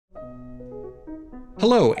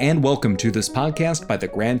Hello, and welcome to this podcast by the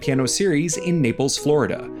Grand Piano Series in Naples,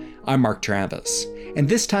 Florida. I'm Mark Travis, and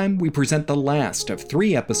this time we present the last of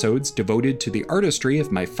 3 episodes devoted to the artistry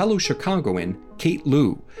of my fellow Chicagoan, Kate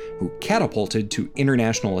Liu, who catapulted to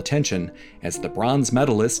international attention as the bronze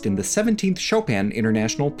medalist in the 17th Chopin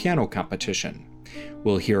International Piano Competition.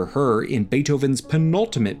 We'll hear her in Beethoven's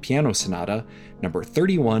penultimate piano sonata, number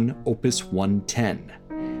 31, opus 110.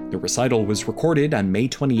 The recital was recorded on May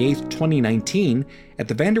 28, 2019 at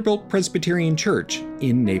the Vanderbilt Presbyterian Church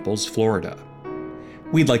in Naples, Florida.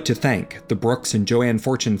 We'd like to thank the Brooks and Joanne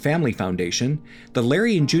Fortune Family Foundation, the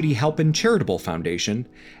Larry and Judy Halpin Charitable Foundation,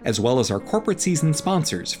 as well as our corporate season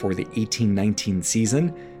sponsors for the 1819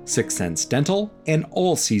 season, 6 Sense Dental, and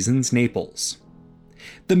All Seasons Naples.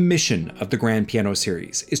 The mission of the Grand Piano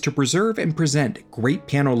Series is to preserve and present great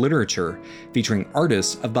piano literature featuring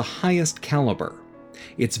artists of the highest caliber.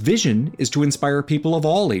 Its vision is to inspire people of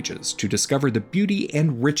all ages to discover the beauty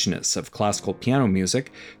and richness of classical piano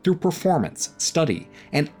music through performance, study,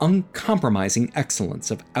 and uncompromising excellence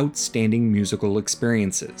of outstanding musical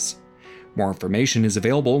experiences. More information is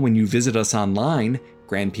available when you visit us online,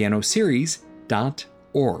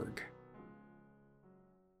 grandpianoseries.org.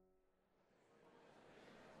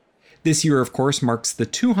 This year, of course, marks the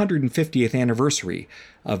 250th anniversary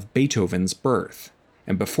of Beethoven's birth.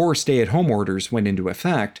 And before stay-at-home orders went into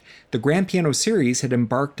effect, the Grand Piano Series had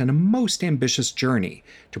embarked on a most ambitious journey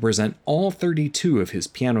to present all 32 of his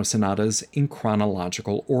piano sonatas in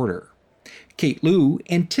chronological order. Kate Liu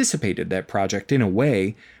anticipated that project in a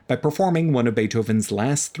way by performing one of Beethoven's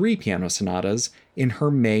last 3 piano sonatas in her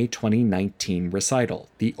May 2019 recital,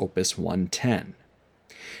 the Opus 110.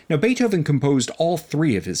 Now, Beethoven composed all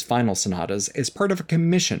 3 of his final sonatas as part of a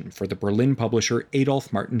commission for the Berlin publisher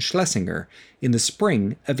Adolf Martin Schlesinger in the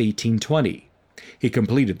spring of 1820. He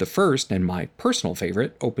completed the first, and my personal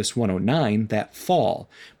favorite, Opus 109, that fall,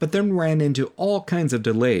 but then ran into all kinds of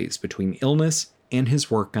delays between illness and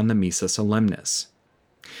his work on the Missa Solemnis.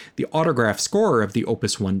 The autograph score of the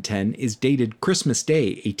Opus 110 is dated Christmas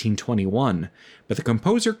Day, 1821, but the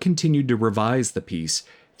composer continued to revise the piece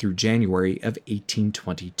through January of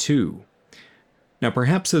 1822. Now,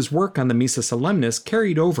 perhaps his work on the Missa Solemnis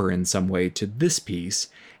carried over in some way to this piece,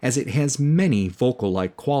 as it has many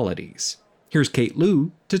vocal-like qualities. Here's Kate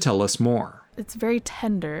Liu to tell us more. It's very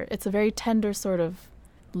tender. It's a very tender sort of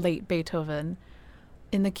late Beethoven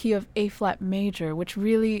in the key of A-flat major, which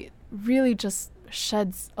really just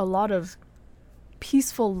sheds a lot of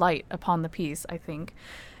peaceful light upon the piece, I think.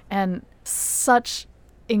 And such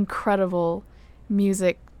incredible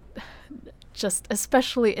music, just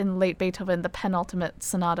especially in late Beethoven, the penultimate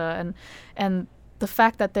sonata, and the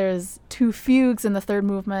fact that there's 2 fugues in the third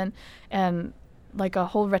movement and like a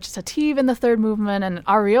whole recitative in the third movement and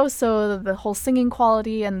arioso, the whole singing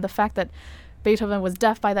quality, and the fact that Beethoven was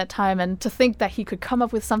deaf by that time, and to think that he could come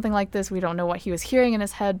up with something like this, we don't know what he was hearing in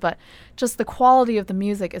his head, but just the quality of the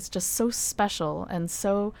music is just so special and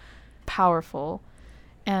so powerful.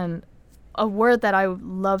 And a word that I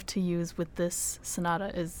love to use with this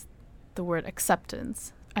sonata is the word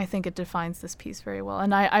acceptance. I think it defines this piece very well.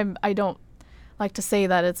 And I don't like to say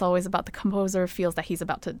that it's always about the composer feels that he's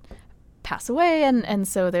about to pass away, and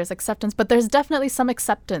so there's acceptance. But there's definitely some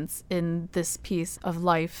acceptance in this piece of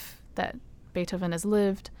life that Beethoven has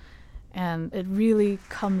lived, and it really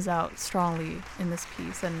comes out strongly in this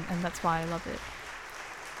piece, and that's why I love it.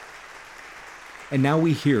 And now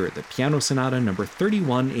we hear the Piano Sonata number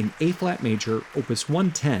 31 in A-flat major, opus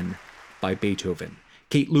 110 by Beethoven.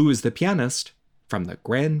 Kate Liu is the pianist from the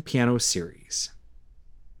Grand Piano Series.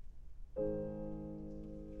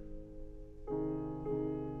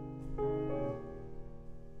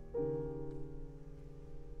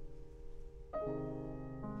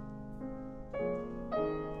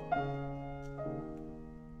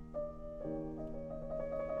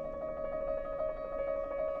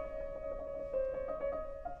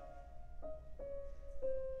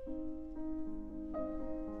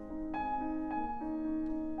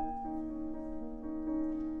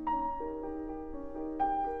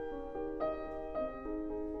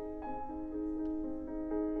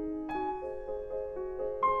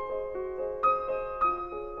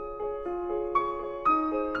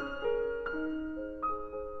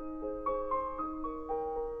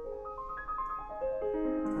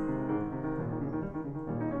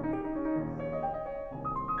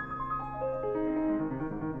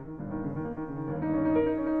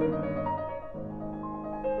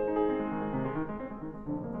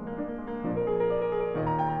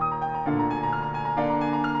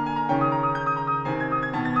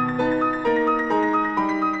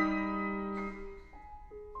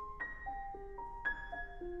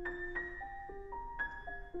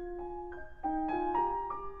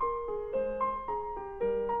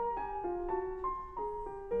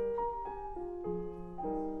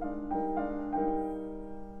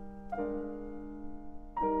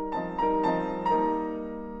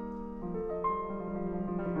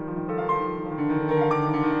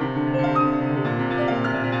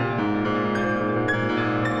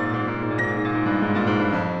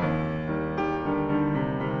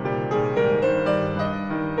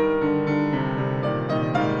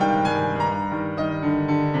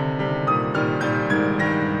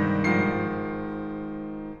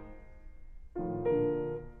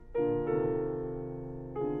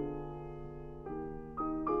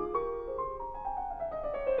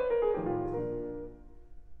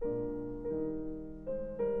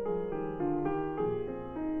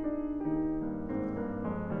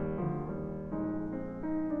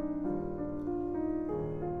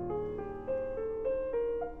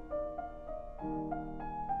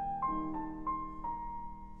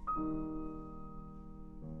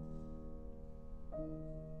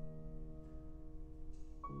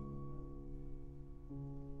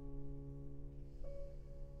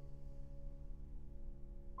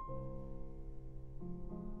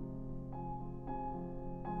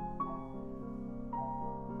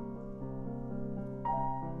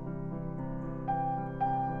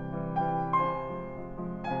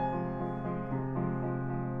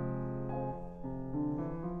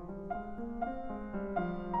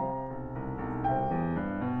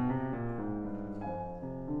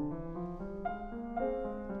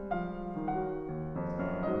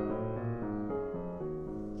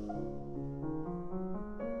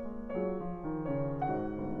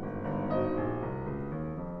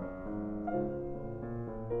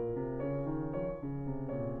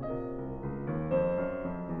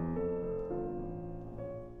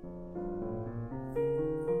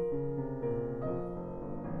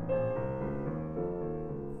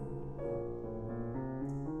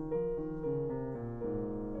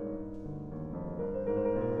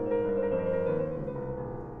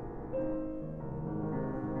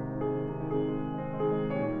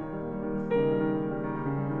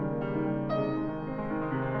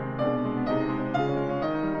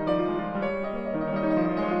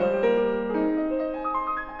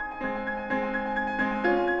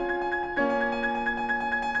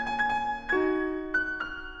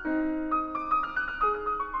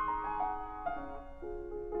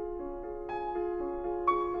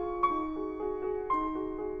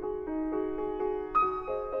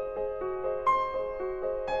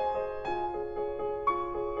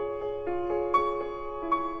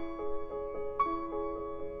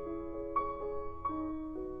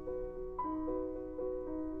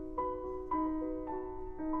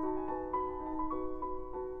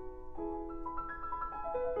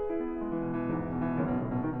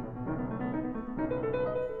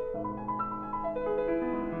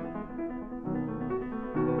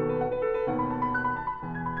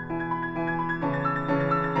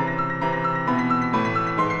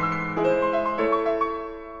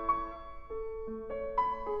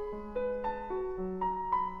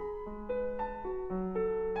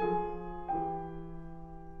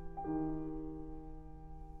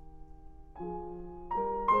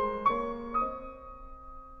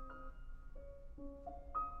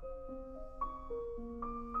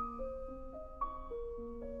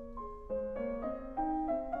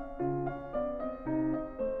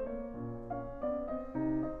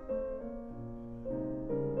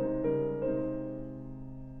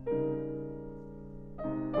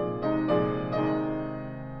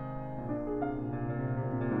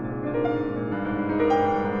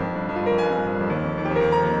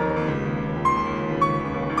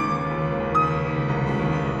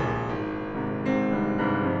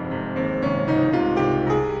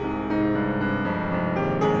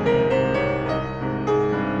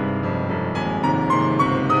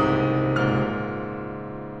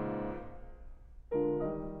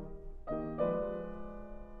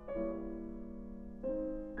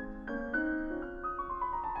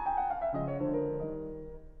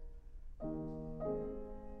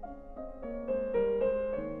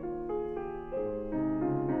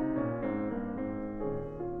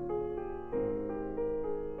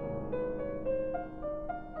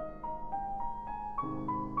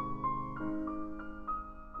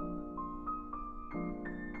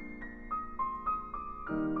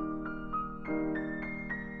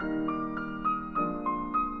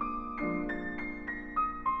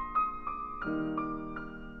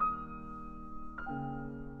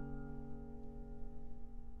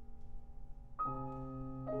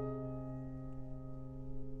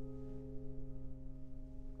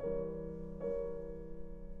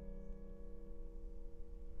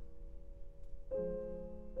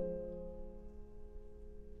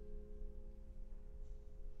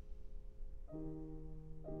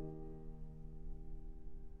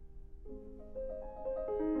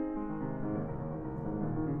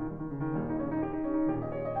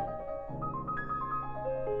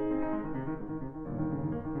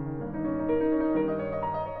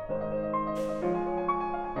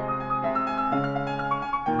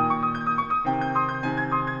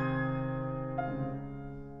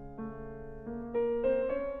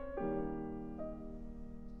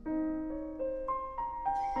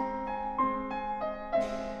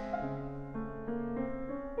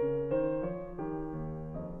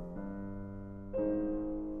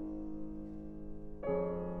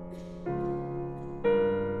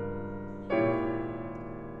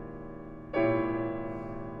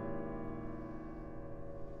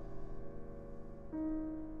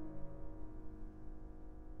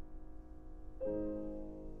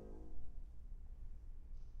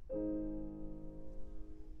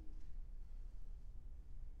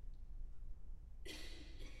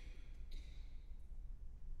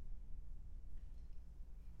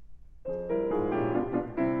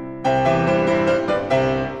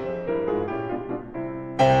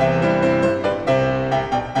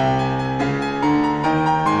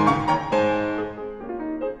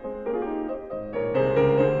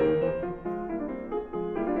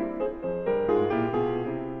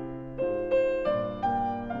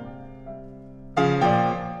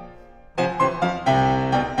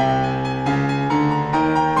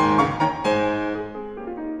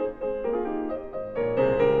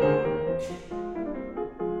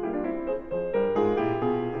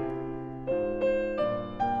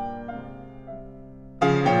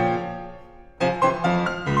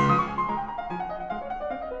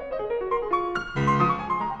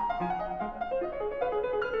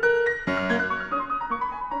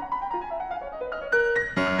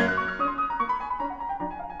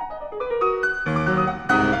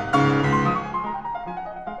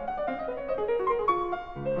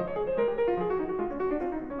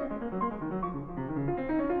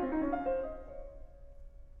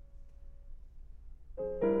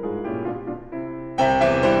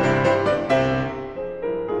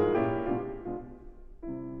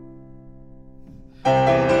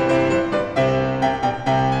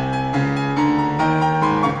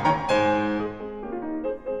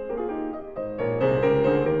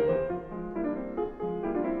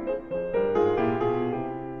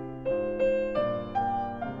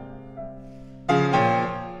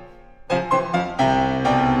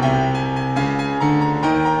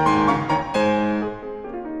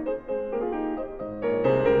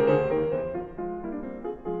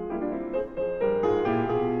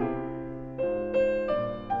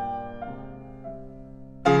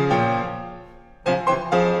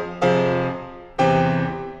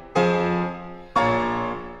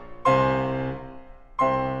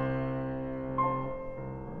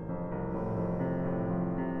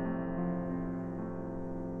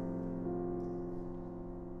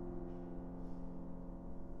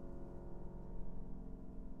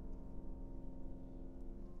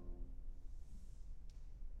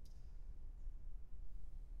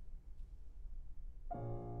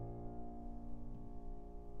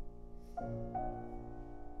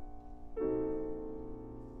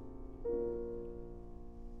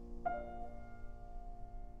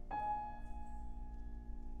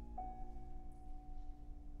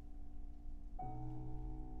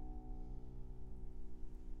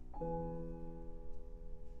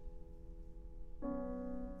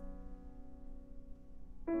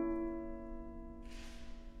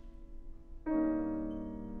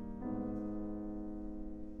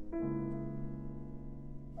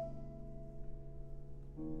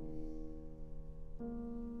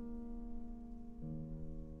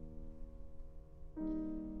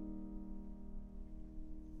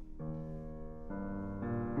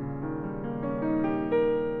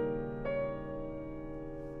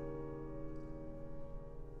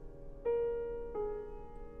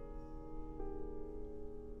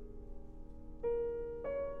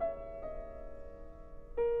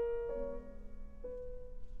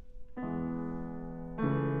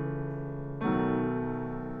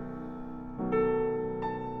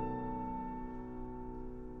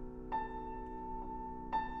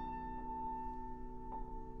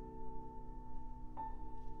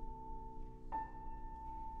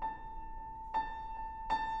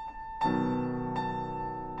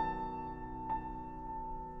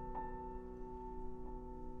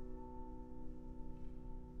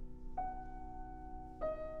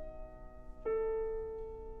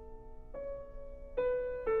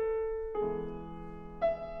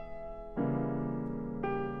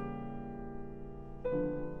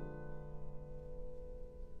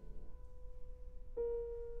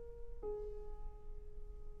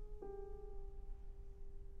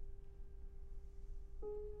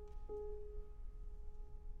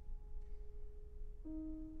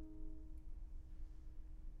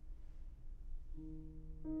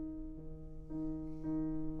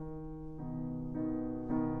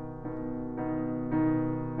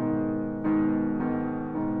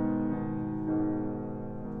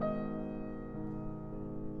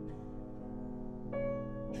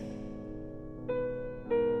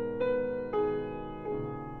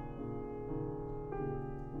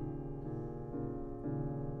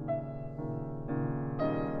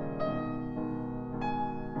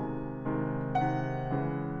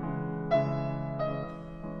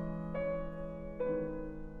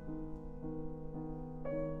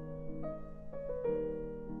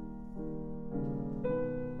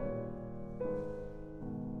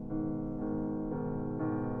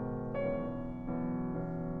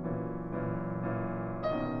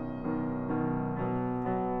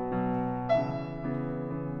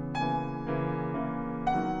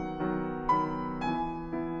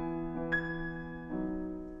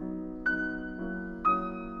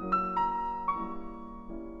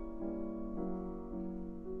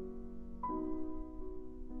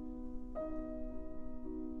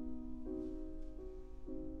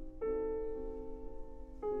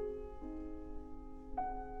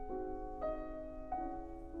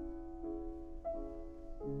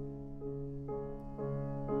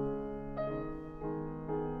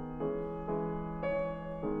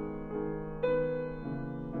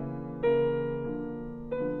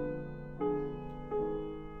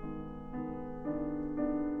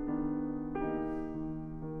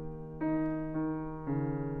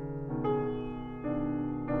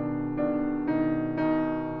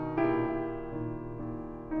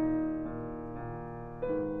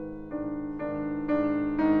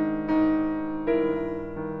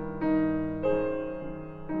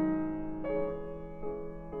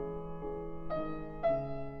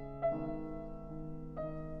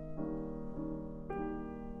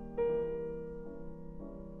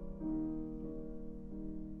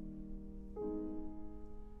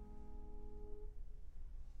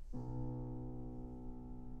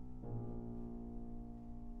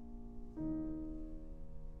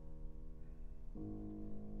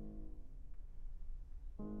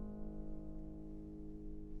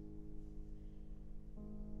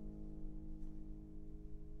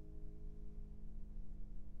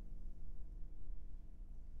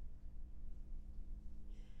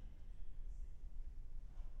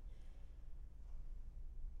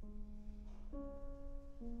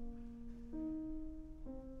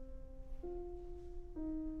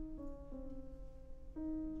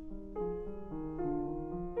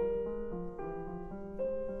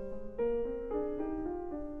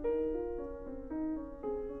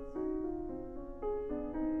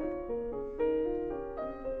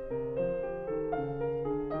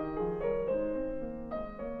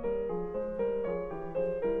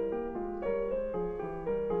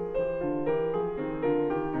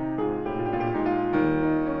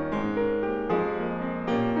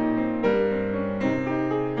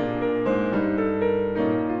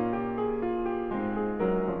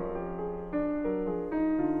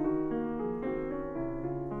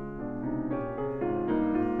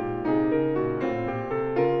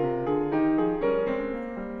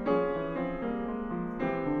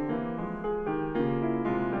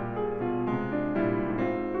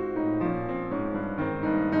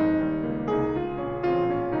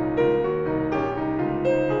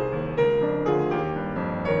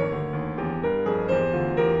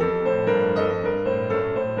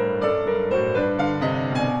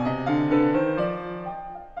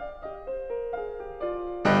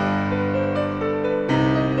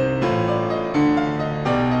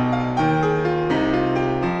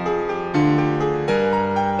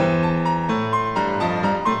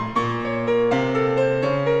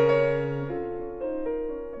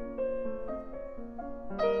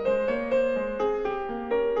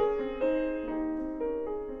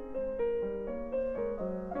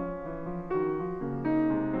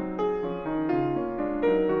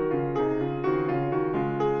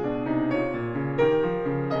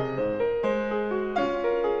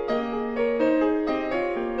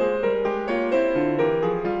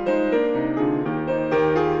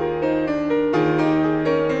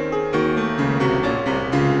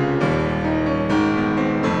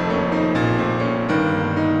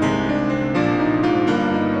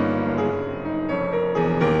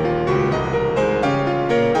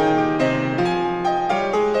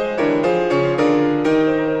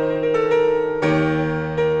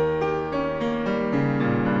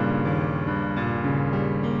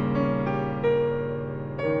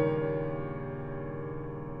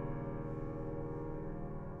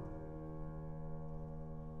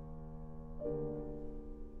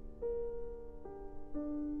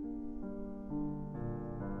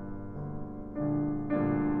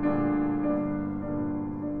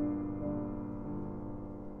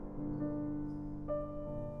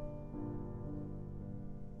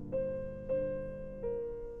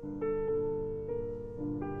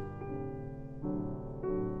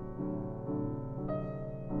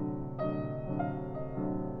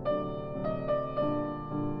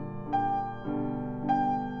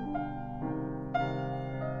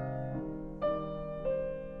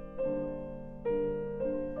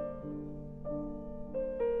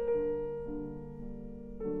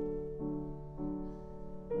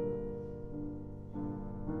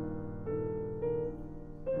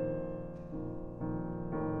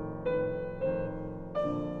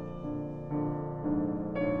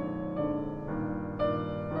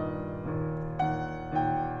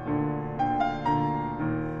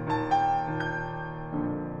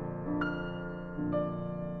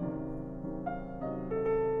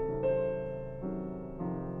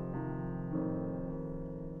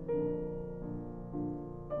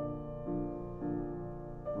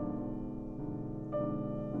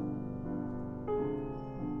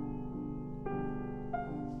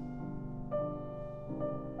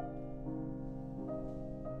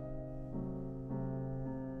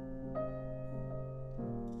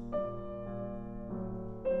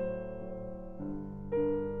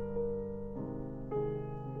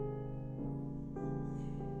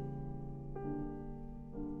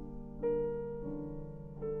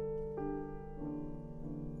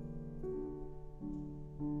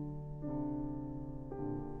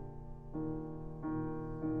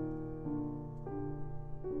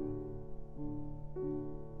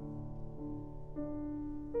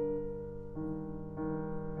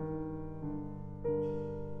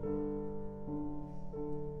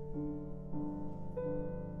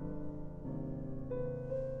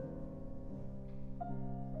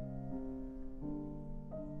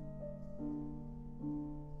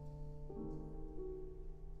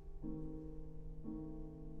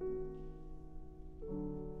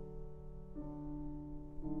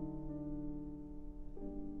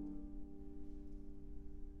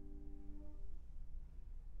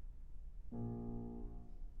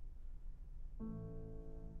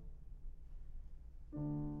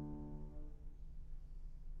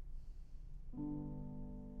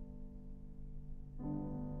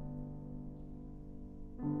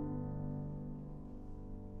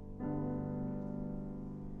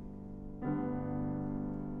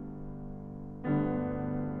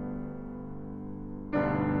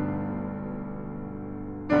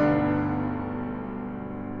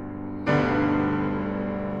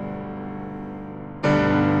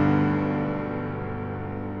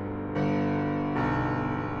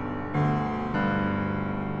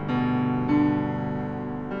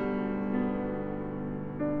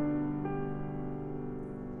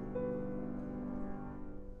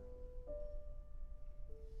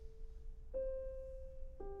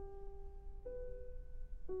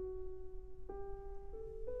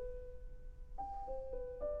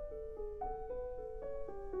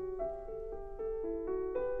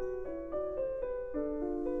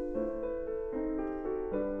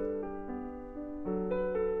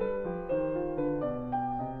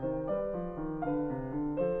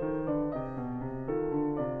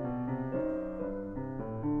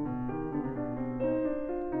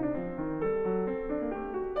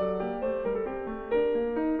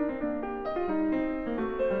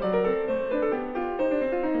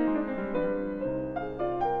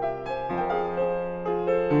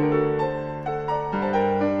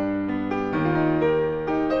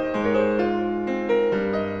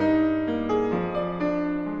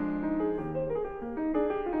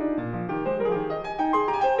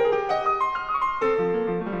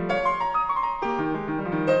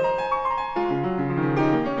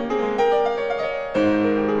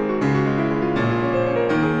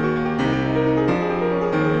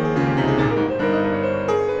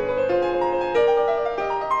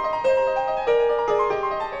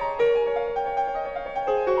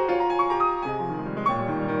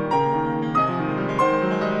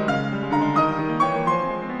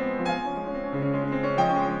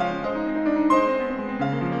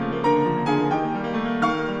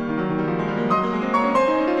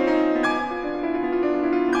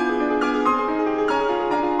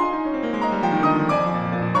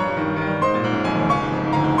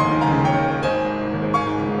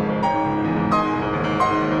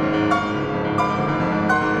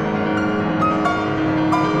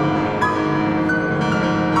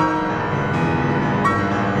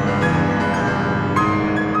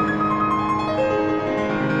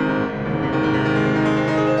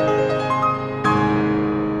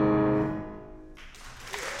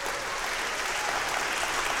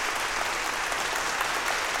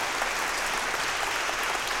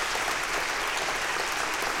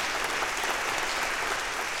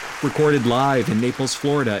 Recorded live in Naples,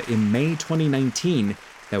 Florida in May 2019,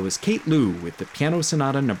 that was Kate Liu with the Piano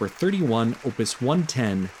Sonata No. 31, Opus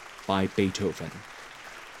 110 by Beethoven.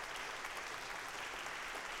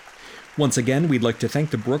 Once again, we'd like to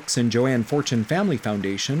thank the Brooks and Joanne Fortune Family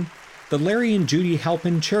Foundation, the Larry and Judy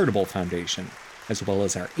Halpin Charitable Foundation, as well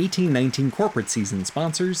as our 1819 corporate season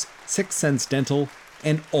sponsors, 6 Sense Dental,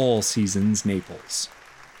 and All Seasons Naples.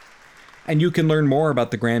 And you can learn more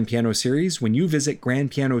about the Grand Piano Series when you visit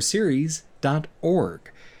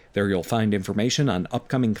grandpianoseries.org. There you'll find information on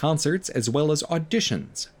upcoming concerts as well as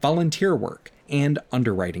auditions, volunteer work, and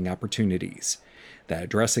underwriting opportunities. The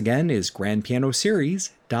address again is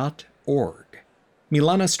grandpianoseries.org.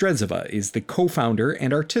 Milana Strezova is the co-founder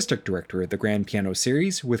and artistic director of the Grand Piano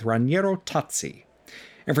Series with Raniero Tazzi.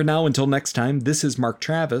 And for now, until next time, this is Mark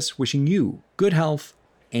Travis wishing you good health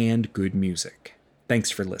and good music.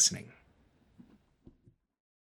 Thanks for listening.